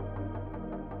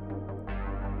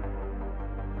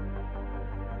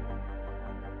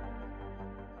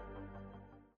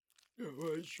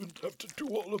 Oh, I shouldn't have to do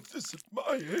all of this at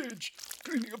my age,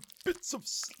 cleaning up bits of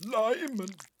slime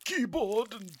and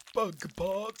keyboard and bug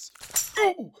parts.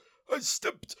 Oh! I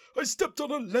stepped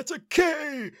on a letter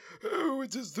K. Oh,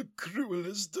 it is the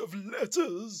cruelest of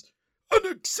letters.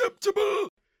 Unacceptable.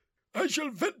 I shall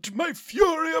vent my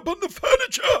fury upon the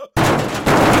furniture.